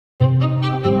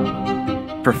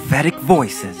Prophetic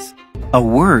Voices, a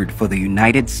word for the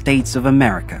United States of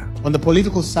America. On the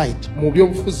political side,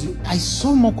 I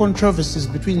saw more controversies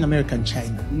between America and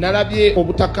China.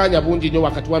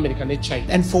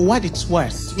 And for what it's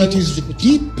worth, it is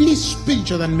deeply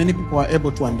spiritual than many people are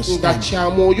able to understand.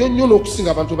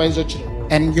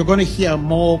 And you're going to hear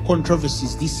more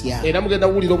controversies this year. Things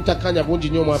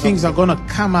are going to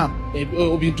come up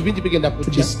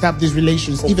to disturb these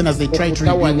relations, even as they try to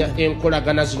rebuild.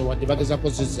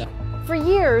 For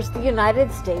years, the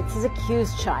United States has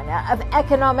accused China of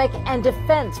economic and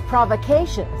defense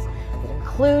provocations that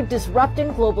include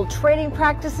disrupting global trading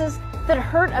practices that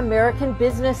hurt American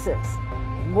businesses,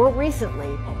 and more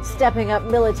recently, stepping up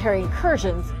military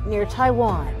incursions near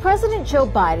Taiwan. President Joe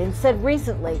Biden said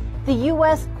recently the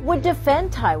U.S. would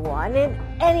defend Taiwan in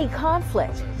any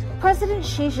conflict. President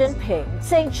Xi Jinping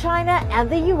saying China and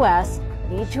the U.S.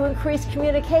 need to increase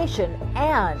communication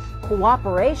and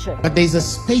cooperation. But there's a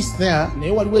space there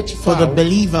for the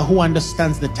believer who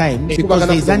understands the times, because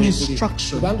there's an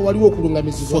instruction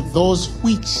for those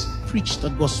which preach the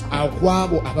gospel.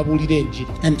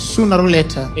 And sooner or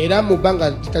later,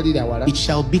 it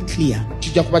shall be clear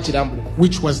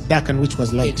which was dark and which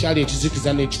was light.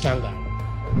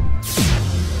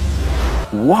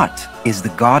 What is the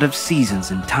God of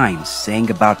seasons and times saying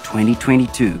about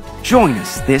 2022? Join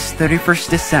us this 31st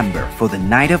December for the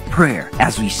night of prayer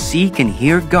as we seek and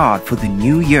hear God for the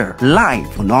new year,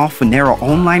 live on all Phaneroo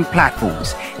online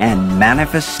platforms and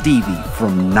Manifest TV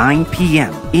from 9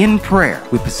 p.m. In prayer,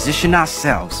 we position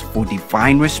ourselves for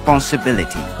divine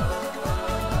responsibility.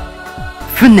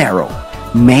 Phaneroo,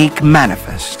 make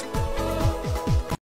manifest.